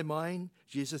blows my mind,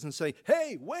 Jesus doesn't say,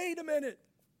 hey, wait a minute.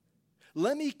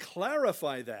 Let me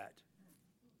clarify that.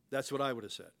 That's what I would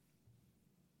have said,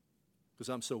 because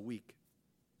I'm so weak.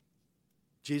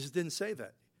 Jesus didn't say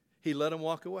that. He let him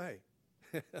walk away.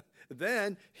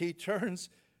 Then he turns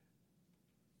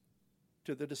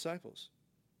to the disciples,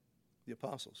 the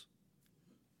apostles.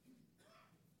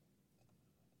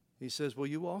 He says, will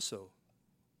you also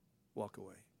walk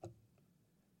away?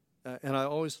 And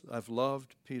I've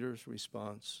loved Peter's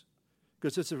response,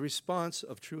 because it's a response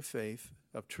of true faith,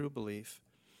 of true belief,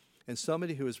 and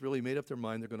somebody who has really made up their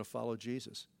mind they're going to follow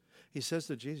Jesus. He says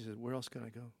to Jesus, where else can I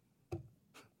go?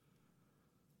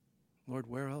 Lord,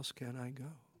 where else can I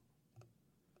go?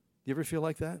 You ever feel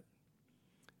like that?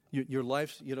 Your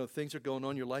life, things are going on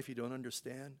in your life you don't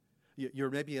understand. You're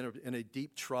maybe in a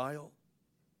deep trial,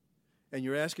 and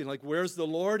you're asking, like, where's the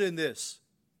Lord in this?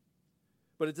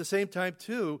 But at the same time,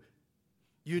 too,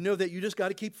 you know that you just got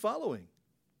to keep following.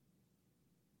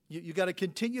 You got to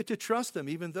continue to trust him,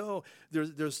 even though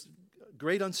there's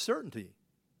great uncertainty.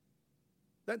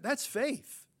 That's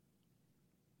faith.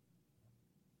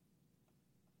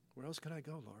 Where else can I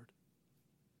go, Lord?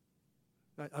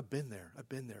 I've been there.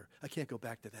 I can't go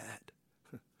back to that.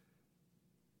 I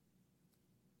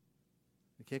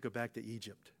can't go back to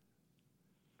Egypt.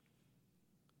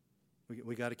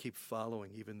 We got to keep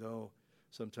following, even though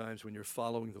sometimes when you're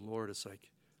following the Lord, it's like,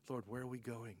 Lord, where are we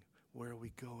going? Where are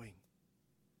we going?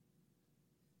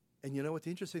 And you know what the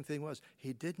interesting thing was?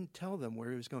 He didn't tell them where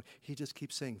he was going. He just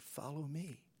keeps saying, follow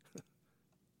me.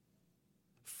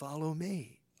 Follow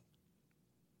me.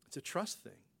 It's a trust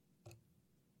thing.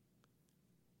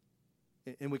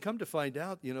 And we come to find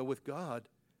out, with God,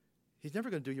 he's never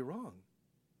going to do you wrong.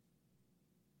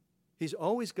 He's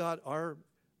always got our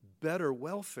better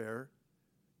welfare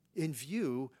in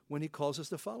view when he calls us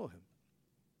to follow him.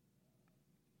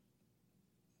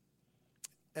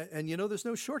 And there's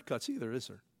no shortcuts either, is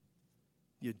there?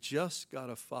 You just got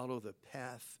to follow the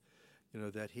path,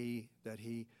 that he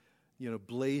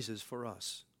blazes for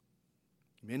us.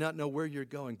 You may not know where you're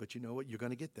going, but you know what? You're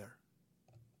going to get there.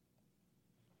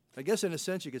 I guess in a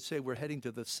sense you could say we're heading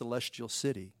to the celestial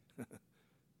city.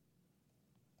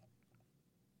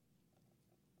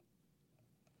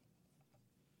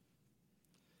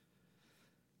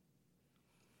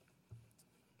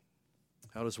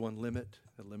 How does one limit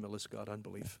a limitless God?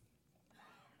 Unbelief.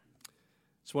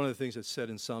 It's one of the things that's said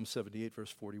in Psalm 78,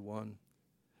 verse 41.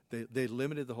 They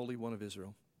limited the Holy One of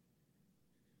Israel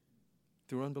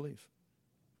through unbelief.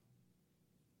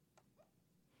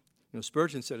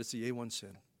 Spurgeon said it's the A1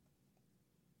 sin.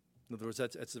 In other words,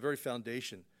 that's the very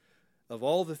foundation of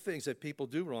all the things that people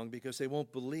do wrong because they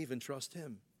won't believe and trust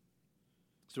him.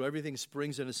 So everything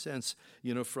springs, in a sense,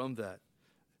 from that.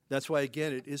 That's why,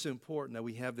 again, it is important that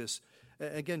we have this,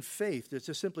 again, faith. It's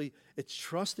just simply, it's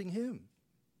trusting him.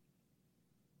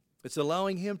 It's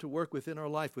allowing him to work within our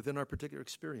life, within our particular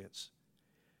experience.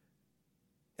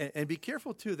 And be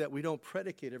careful, too, that we don't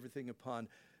predicate everything upon,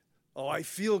 oh, I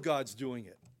feel God's doing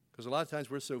it. Because a lot of times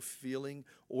we're so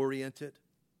feeling-oriented.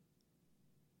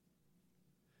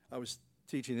 I was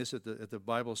teaching this at the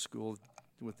Bible school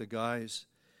with the guys,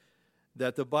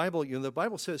 that the Bible, the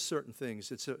Bible says certain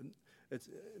things. It's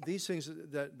these things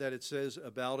that it says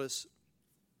about us,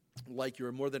 like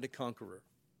you're more than a conqueror.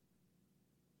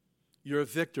 You're a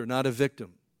victor, not a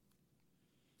victim.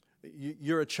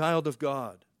 You're a child of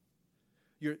God.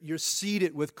 You're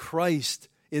seated with Christ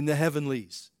in the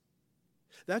heavenlies.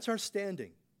 That's our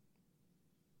standing.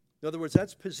 In other words,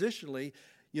 that's positionally,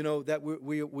 that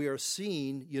we are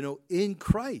seen, in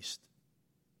Christ.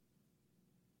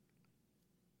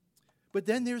 But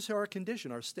then there's our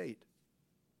condition, our state.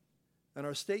 And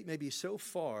our state may be so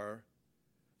far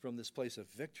from this place of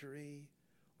victory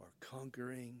or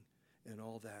conquering and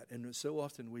all that. And so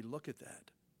often we look at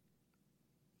that.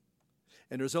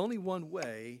 And there's only one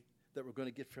way that we're going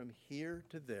to get from here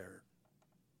to there.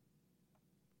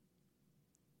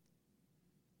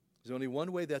 There's only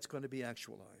one way that's going to be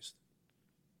actualized.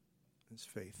 It's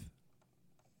faith.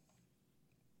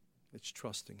 It's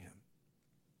trusting him.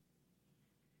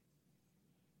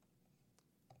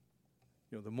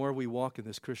 The more we walk in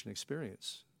this Christian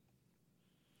experience,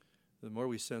 the more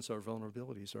we sense our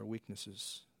vulnerabilities, our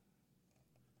weaknesses,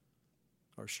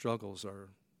 our struggles, our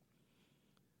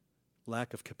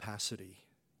lack of capacity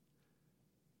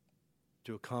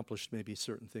to accomplish maybe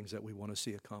certain things that we want to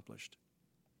see accomplished.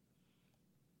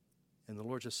 And the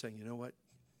Lord's just saying, you know what?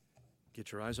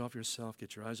 Get your eyes off yourself,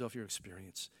 get your eyes off your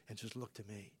experience, and just look to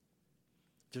me.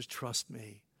 Just trust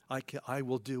me. I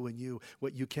will do in you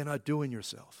what you cannot do in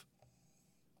yourself.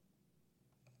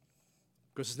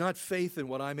 Because it's not faith in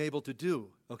what I'm able to do,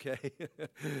 okay?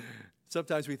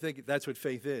 Sometimes we think that's what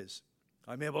faith is.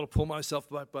 I'm able to pull myself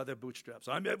by the bootstraps.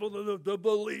 I'm able to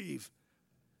believe.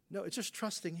 No, it's just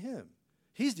trusting him.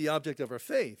 He's the object of our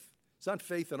faith. It's not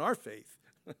faith in our faith.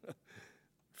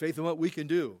 Faith in what we can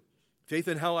do. Faith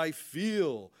in how I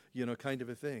feel, kind of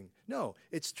a thing. No,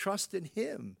 it's trust in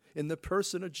him, in the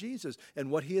person of Jesus,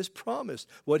 and what he has promised,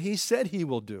 what he said he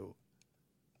will do.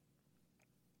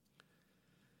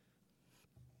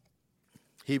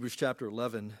 Hebrews chapter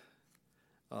 11,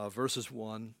 verses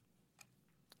 1,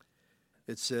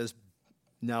 it says,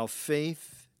 now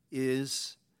faith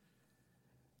is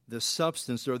the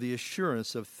substance or the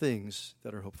assurance of things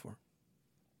that are hoped for.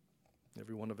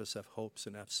 Every one of us have hopes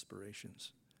and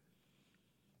aspirations.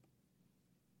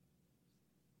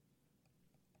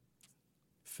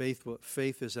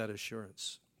 Faith is that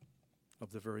assurance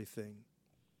of the very thing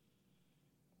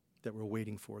that we're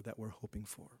waiting for, that we're hoping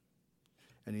for.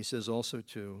 And he says also,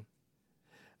 too,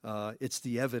 it's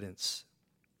the evidence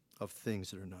of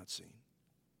things that are not seen.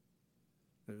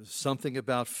 There's something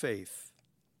about faith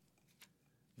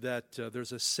that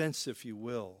there's a sense, if you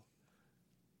will,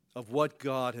 of what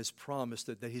God has promised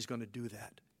that he's going to do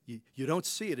that. You don't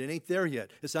see it. It ain't there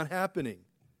yet. It's not happening.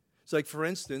 It's like, for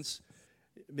instance,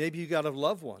 maybe you got a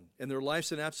loved one and their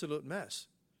life's an absolute mess.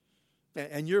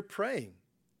 And you're praying.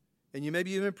 And you maybe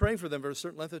you've been praying for them for a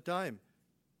certain length of time.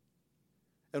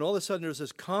 And all of a sudden there's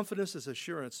this confidence, this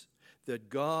assurance that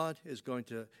God is going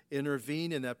to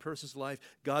intervene in that person's life.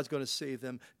 God's going to save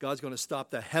them. God's going to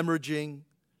stop the hemorrhaging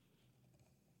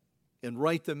and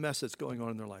right the mess that's going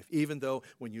on in their life. Even though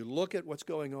when you look at what's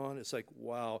going on, it's like,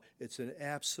 wow, it's an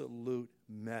absolute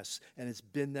mess. And it's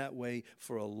been that way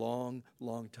for a long,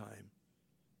 long time.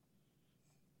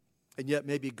 And yet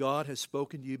maybe God has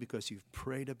spoken to you because you've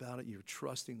prayed about it. You're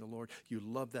trusting the Lord. You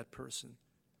love that person.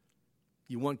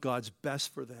 You want God's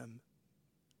best for them.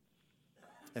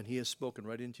 And he has spoken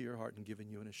right into your heart and given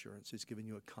you an assurance. He's given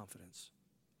you a confidence.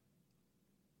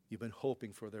 You've been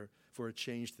hoping for a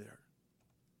change there.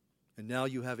 And now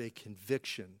you have a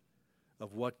conviction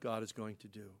of what God is going to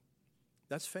do.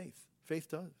 That's faith. Faith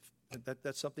does.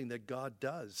 That's something that God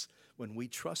does when we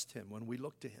trust him, when we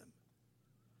look to him.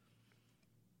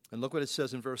 And look what it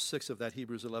says in verse 6 of that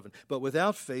Hebrews 11. But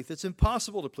without faith, it's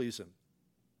impossible to please him.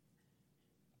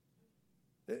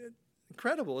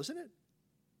 Incredible, isn't it?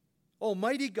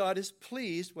 Almighty God is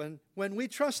pleased when we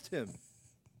trust him.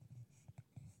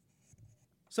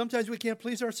 Sometimes we can't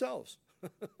please ourselves.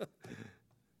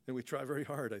 And we try very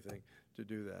hard, I think, to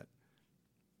do that.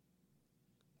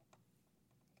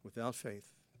 Without faith,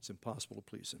 it's impossible to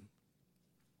please him.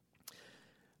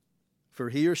 For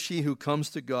he or she who comes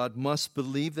to God must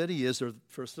believe that he is, or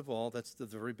first of all, that's the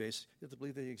very base, you have to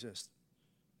believe that he exists.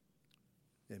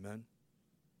 Amen?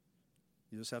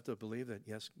 You just have to believe that,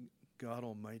 yes, God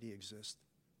Almighty exists.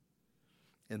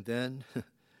 And then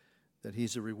that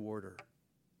he's a rewarder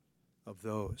of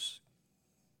those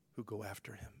who go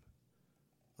after him,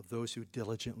 of those who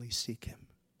diligently seek him.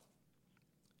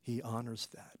 He honors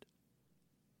that.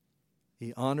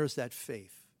 He honors that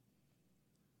faith,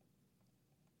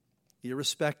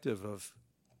 irrespective of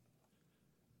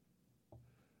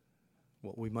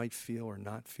what we might feel or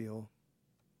not feel.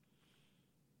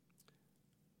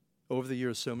 Over the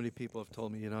years, so many people have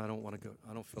told me, I don't want to go,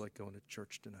 I don't feel like going to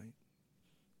church tonight,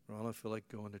 or I don't feel like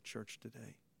going to church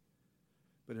today.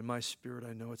 But in my spirit,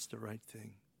 I know it's the right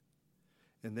thing.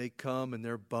 And they come and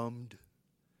they're bummed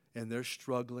and they're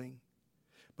struggling,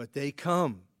 but they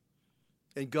come.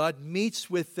 And God meets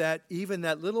with that, even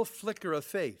that little flicker of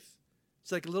faith.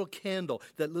 It's like a little candle,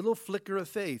 that little flicker of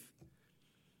faith.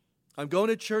 I'm going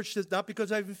to church not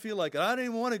because I even feel like it. I don't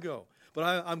even want to go.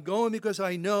 But I'm going because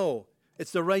I know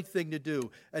it's the right thing to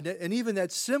do. And even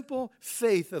that simple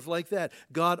faith of like that,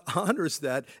 God honors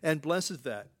that and blesses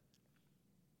that.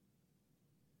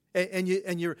 And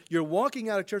you're walking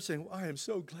out of church saying, I am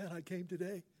so glad I came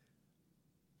today.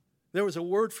 There was a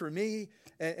word for me,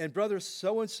 and brother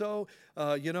so-and-so,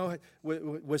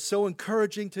 was so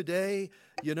encouraging today,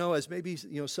 as maybe,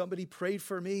 somebody prayed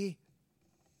for me.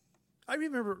 I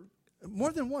remember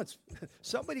more than once,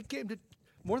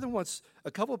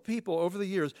 a couple of people over the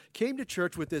years came to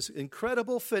church with this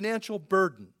incredible financial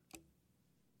burden.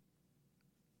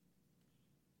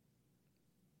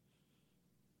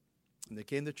 And they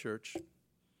came to church,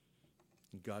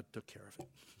 and God took care of it.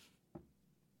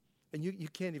 And you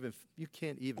can't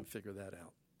even figure that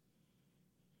out.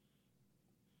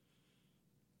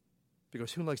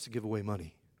 Because who likes to give away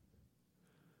money?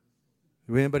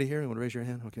 Anybody here? You want to raise your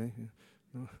hand? Okay. Yeah.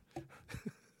 No.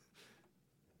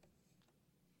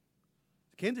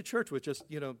 Came to church with just,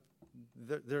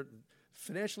 they're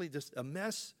financially just a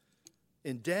mess,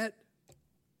 in debt,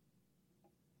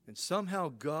 and somehow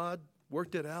God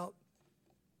worked it out.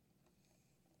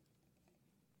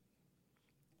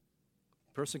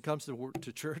 Person comes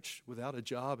to church without a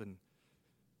job, and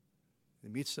they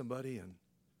meet somebody, and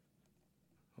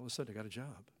all of a sudden they got a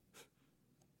job.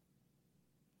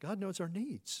 God knows our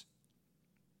needs.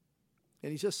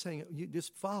 And he's just saying, you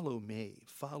just follow me.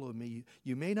 Follow me.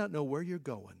 You may not know where you're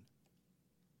going.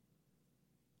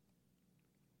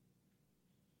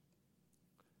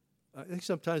 I think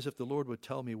sometimes if the Lord would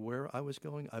tell me where I was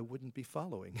going, I wouldn't be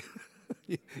following.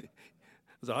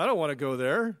 So I don't want to go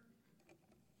there.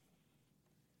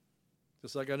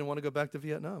 Just like I didn't want to go back to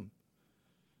Vietnam.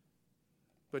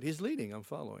 But he's leading, I'm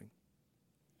following.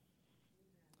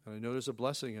 And I know there's a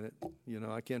blessing in it.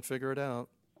 I can't figure it out.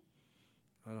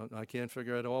 I can't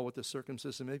figure out all what the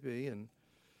circumstances may be. And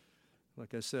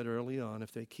like I said early on,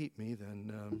 if they keep me,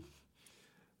 then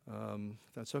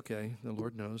that's okay. The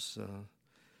Lord knows.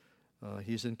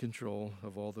 He's in control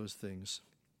of all those things.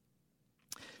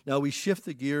 Now we shift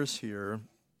the gears here.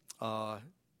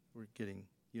 We're getting,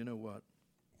 you know what?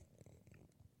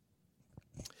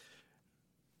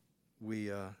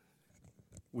 We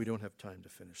don't have time to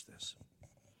finish this.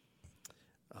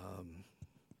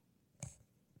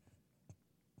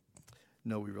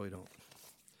 No, we really don't.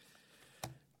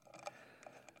 I'm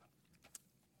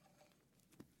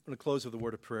going to close with a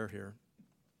word of prayer here.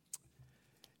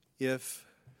 If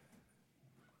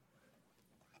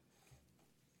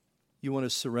you want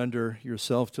to surrender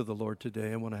yourself to the Lord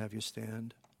today, I want to have you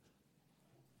stand.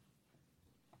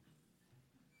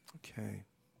 Okay.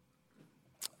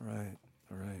 All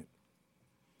right.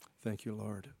 Thank you,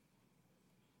 Lord.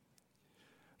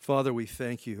 Father, we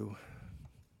thank you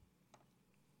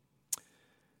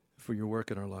for your work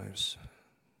in our lives.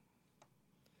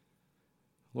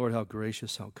 Lord, how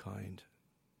gracious, how kind.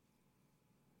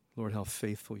 Lord, how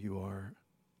faithful you are.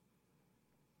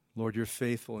 Lord, you're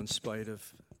faithful in spite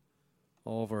of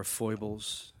all of our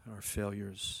foibles, our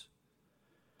failures.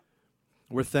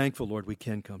 We're thankful, Lord, we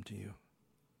can come to you.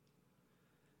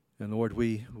 And Lord,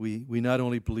 we not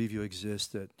only believe you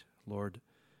exist, that, Lord,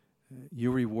 you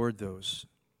reward those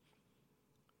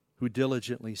who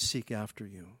diligently seek after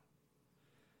you.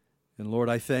 And Lord,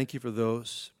 I thank you for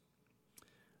those.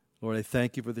 Lord, I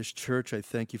thank you for this church. I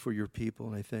thank you for your people.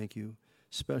 And I thank you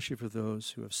especially for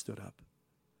those who have stood up.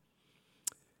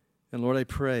 And Lord, I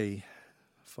pray,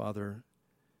 Father,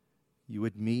 you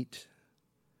would meet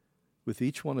with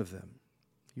each one of them.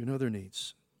 You know their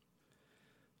needs.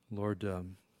 Lord,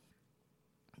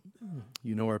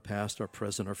 you know our past, our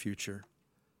present, our future.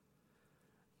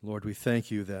 Lord, we thank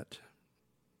you that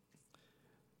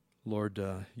Lord,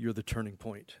 you're the turning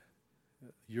point.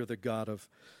 You're the God of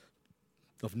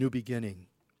new beginning.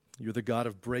 You're the God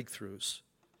of breakthroughs.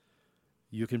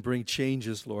 You can bring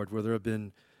changes, Lord, where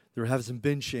there hasn't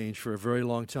been change for a very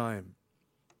long time.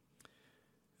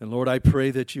 And Lord, I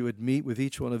pray that you would meet with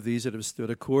each one of these that have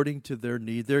stood according to their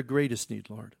need, their greatest need,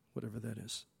 Lord, whatever that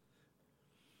is.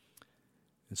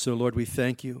 And so, Lord, we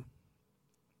thank you.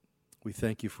 We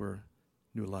thank you for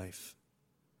new life.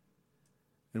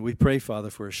 And we pray,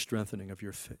 Father, for a strengthening of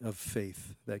your of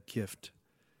faith, that gift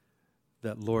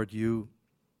that, Lord, you,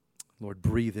 Lord,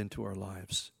 breathe into our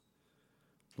lives.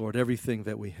 Lord, everything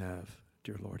that we have,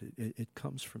 dear Lord, it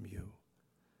comes from you.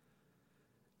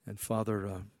 And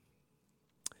Father,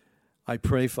 I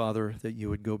pray, Father, that you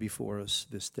would go before us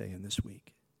this day and this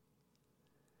week.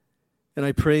 And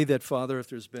I pray that, Father, if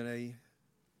there's been a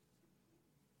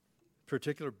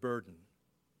particular burden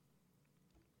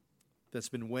that's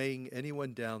been weighing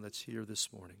anyone down that's here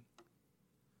this morning,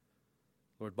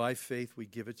 Lord, by faith we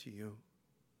give it to you.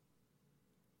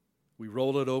 We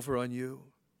roll it over on you.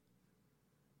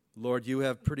 Lord, you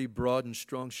have pretty broad and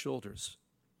strong shoulders.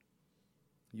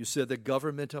 You said the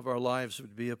government of our lives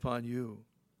would be upon you.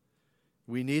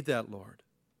 We need that, Lord.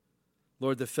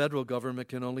 Lord, the federal government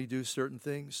can only do certain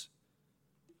things.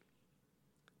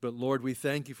 But Lord, we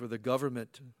thank you for the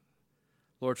government,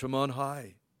 Lord, from on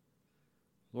high.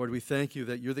 Lord, we thank you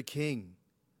that you're the King.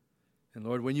 And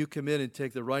Lord, when you come in and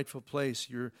take the rightful place,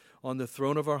 you're on the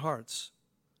throne of our hearts.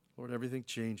 Lord, everything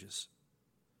changes.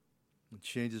 It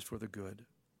changes for the good.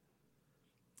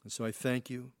 And so I thank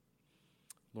you.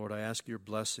 Lord, I ask your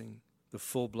blessing, the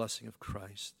full blessing of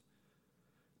Christ,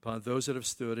 upon those that have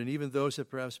stood, and even those that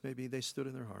perhaps maybe they stood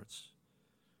in their hearts.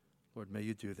 Lord, may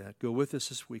you do that. Go with us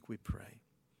this week, we pray.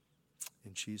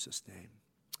 In Jesus' name,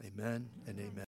 amen and amen.